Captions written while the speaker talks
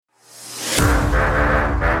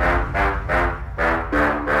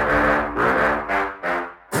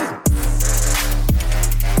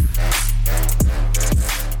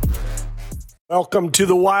Welcome to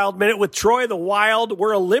the Wild Minute with Troy. The Wild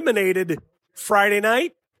were eliminated Friday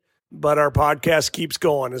night, but our podcast keeps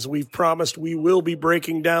going. As we've promised, we will be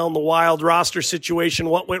breaking down the Wild roster situation,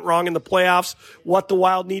 what went wrong in the playoffs, what the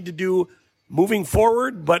Wild need to do moving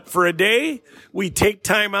forward. But for a day, we take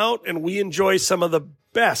time out and we enjoy some of the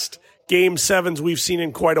best Game 7s we've seen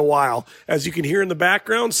in quite a while. As you can hear in the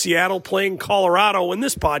background, Seattle playing Colorado when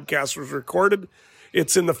this podcast was recorded.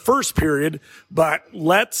 It's in the first period, but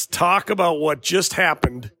let's talk about what just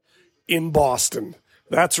happened in Boston.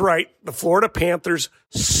 That's right. The Florida Panthers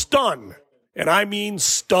stun, and I mean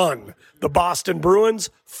stun, the Boston Bruins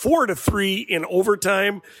 4-3 in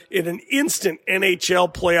overtime in an instant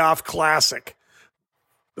NHL playoff classic.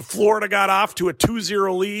 The Florida got off to a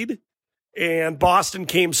 2-0 lead, and Boston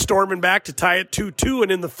came storming back to tie it 2-2,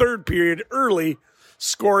 and in the third period early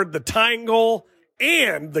scored the tying goal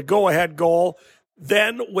and the go-ahead goal.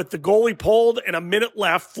 Then, with the goalie pulled and a minute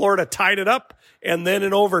left, Florida tied it up. And then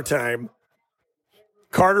in overtime,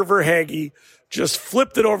 Carter Verhaeghe just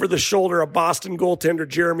flipped it over the shoulder of Boston goaltender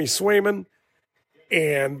Jeremy Swayman.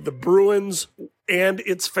 And the Bruins and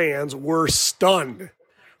its fans were stunned.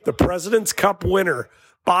 The President's Cup winner,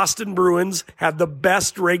 Boston Bruins, had the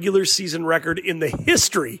best regular season record in the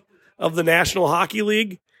history of the National Hockey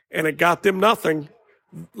League. And it got them nothing.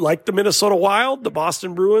 Like the Minnesota Wild, the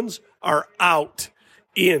Boston Bruins are out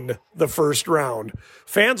in the first round.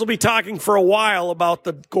 Fans will be talking for a while about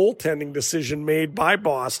the goaltending decision made by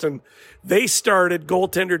Boston. They started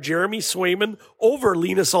goaltender Jeremy Swayman over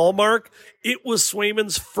Linus Ullmark. It was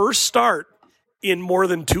Swayman's first start in more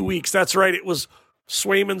than 2 weeks. That's right. It was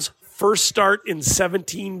Swayman's first start in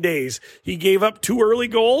 17 days. He gave up 2 early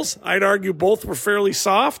goals. I'd argue both were fairly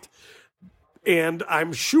soft. And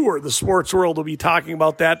I'm sure the sports world will be talking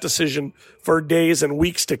about that decision for days and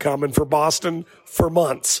weeks to come, and for Boston for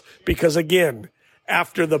months. Because again,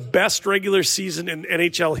 after the best regular season in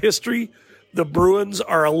NHL history, the Bruins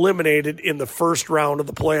are eliminated in the first round of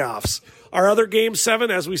the playoffs. Our other Game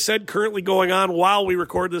 7, as we said, currently going on while we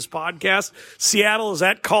record this podcast. Seattle is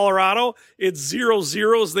at Colorado. It's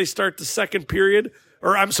 0-0 as they start the second period.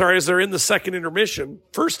 Or I'm sorry, as they're in the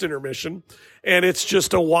first intermission, and it's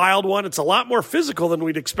just a wild one. It's a lot more physical than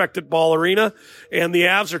we'd expect at Ball Arena, and the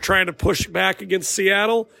Avs are trying to push back against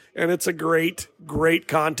Seattle, and it's a great, great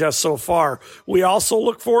contest so far. We also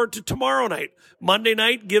look forward to tomorrow night. Monday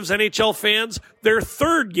night gives NHL fans their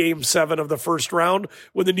third Game 7 of the first round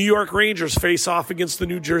when the New York Rangers face off against the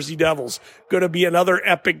New Jersey Devils. Going to be another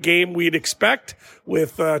epic game we'd expect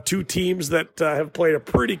with two teams that have played a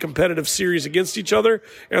pretty competitive series against each other,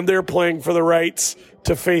 and they're playing for the rights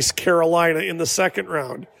to face Carolina in the second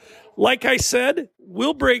round. Like I said,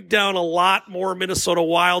 we'll break down a lot more Minnesota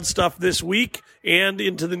Wild stuff this week and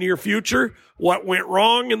into the near future. What went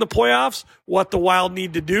wrong in the playoffs, what the Wild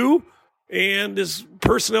need to do, and his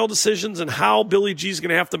personnel decisions and how Billy G's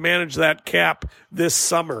going to have to manage that cap this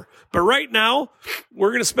summer. But right now,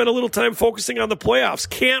 we're going to spend a little time focusing on the playoffs.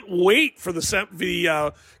 Can't wait for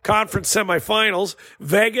the conference semifinals.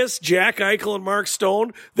 Vegas, Jack Eichel and Mark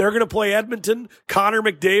Stone, they're going to play Edmonton, Connor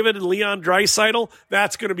McDavid and Leon Draisaitl.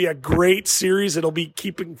 That's going to be a great series. It'll be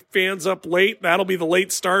keeping fans up late. That'll be the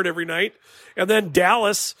late start every night. And then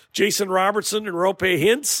Dallas, Jason Robertson and Rope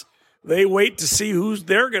Hintz. They wait to see who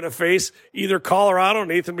they're going to face, either Colorado,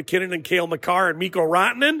 Nathan McKinnon and Cale Makar and Mikko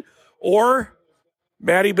Rantanen, or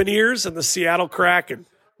Matty Beniers and the Seattle Kraken.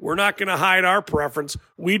 We're not going to hide our preference.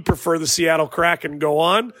 We'd prefer the Seattle Kraken go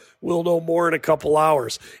on. We'll know more in a couple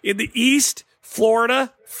hours. In the East,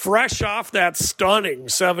 Florida, fresh off that stunning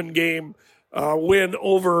 7-game win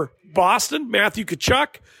over Boston, Matthew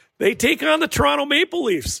Tkachuk, they take on the Toronto Maple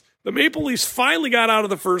Leafs. The Maple Leafs finally got out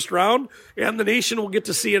of the first round, and the nation will get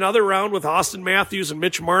to see another round with Austin Matthews and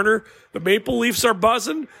Mitch Marner. The Maple Leafs are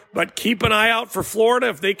buzzing, but keep an eye out for Florida.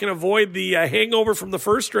 If they can avoid the hangover from the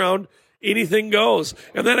first round, anything goes.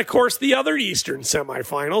 And then, of course, the other Eastern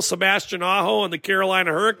semifinal, Sebastian Aho and the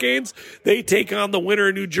Carolina Hurricanes. They take on the winner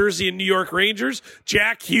of New Jersey and New York Rangers,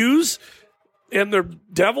 Jack Hughes and the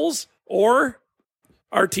Devils, or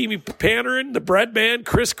Artemi Panarin, the Bread Man,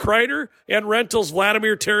 Chris Kreider, and Rentals,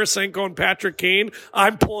 Vladimir Tarasenko and Patrick Kane.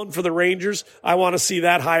 I'm pulling for the Rangers. I want to see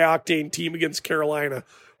that high-octane team against Carolina.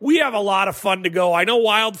 We have a lot of fun to go. I know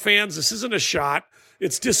Wild fans, this isn't a shot.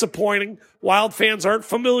 It's disappointing. Wild fans aren't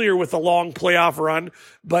familiar with a long playoff run,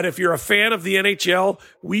 but if you're a fan of the NHL,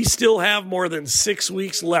 we still have more than 6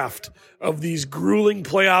 weeks left of these grueling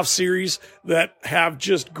playoff series that have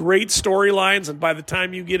just great storylines, and by the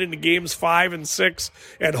time you get into games 5 and 6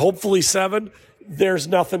 and hopefully 7, there's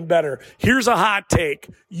nothing better. Here's a hot take.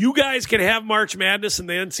 You guys can have March Madness in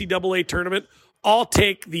the NCAA tournament. I'll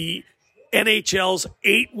take the NHL's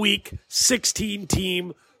 8-week,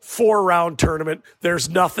 16-team, 4-round tournament. There's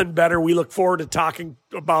nothing better. We look forward to talking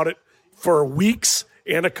about it for weeks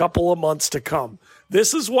and a couple of months to come.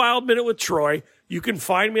 This is Wild Minute with Troy. You can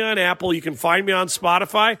find me on Apple. You can find me on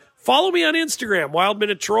Spotify. Follow me on Instagram, Wild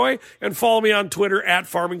Minute Troy, and follow me on Twitter at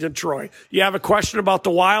Farmington Troy. You have a question about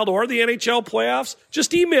the Wild or the NHL playoffs?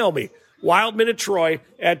 Just email me,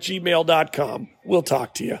 wildminutetroy@gmail.com. We'll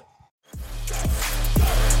talk to you.